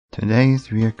Today's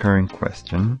reoccurring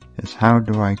question is how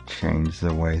do I change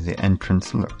the way the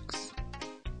entrance looks?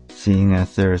 Seeing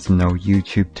as there is no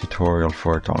YouTube tutorial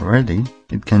for it already,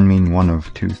 it can mean one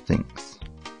of two things.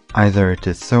 Either it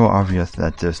is so obvious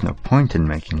that there's no point in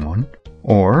making one,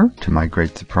 or, to my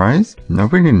great surprise,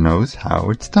 nobody knows how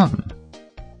it's done.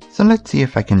 So let's see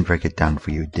if I can break it down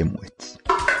for you dimwits.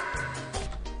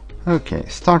 Okay,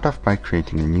 start off by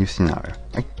creating a new scenario.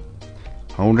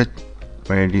 Hold it.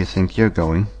 Where do you think you're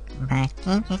going? But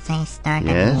didn't you say start a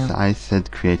new... Yes, I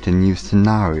said create a new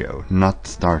scenario, not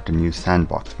start a new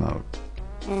sandbox mode.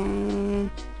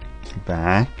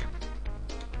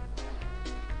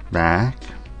 Back.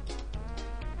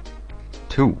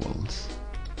 Tools.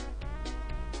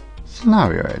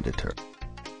 Scenario editor.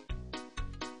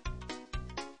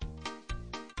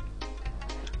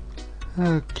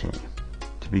 Okay,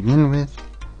 to begin with,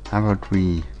 how about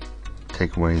we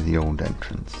take away the old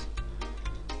entrance?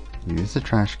 Use the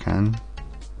trash can,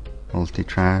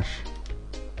 multi-trash,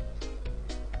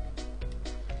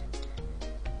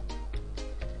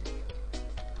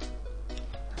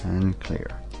 and clear.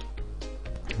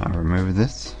 I'll remove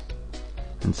this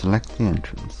and select the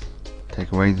entrance.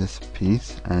 Take away this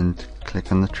piece and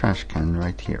click on the trash can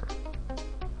right here.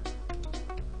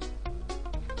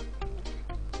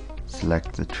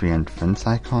 Select the tree and fence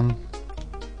icon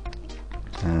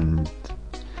and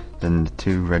then the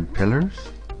two red pillars.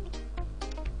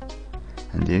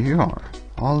 And there you are,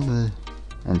 all the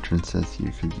entrances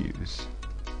you could use.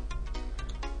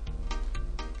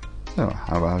 So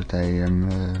how about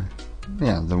the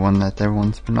one that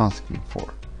everyone's been asking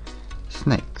for.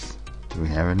 Snakes. Do we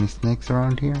have any snakes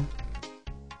around here?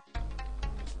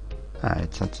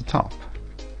 It's at the top.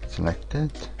 Select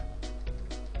it.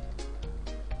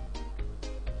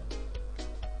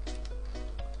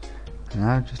 And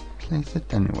now just place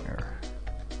it anywhere.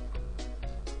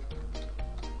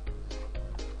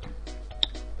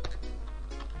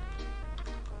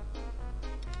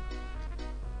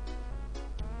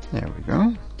 There we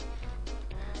go.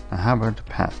 Now how about the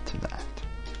path to that?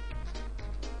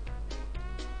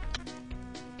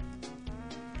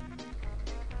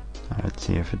 Let's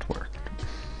see if it worked.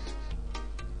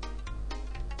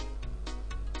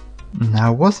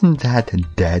 Now wasn't that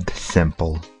dead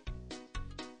simple?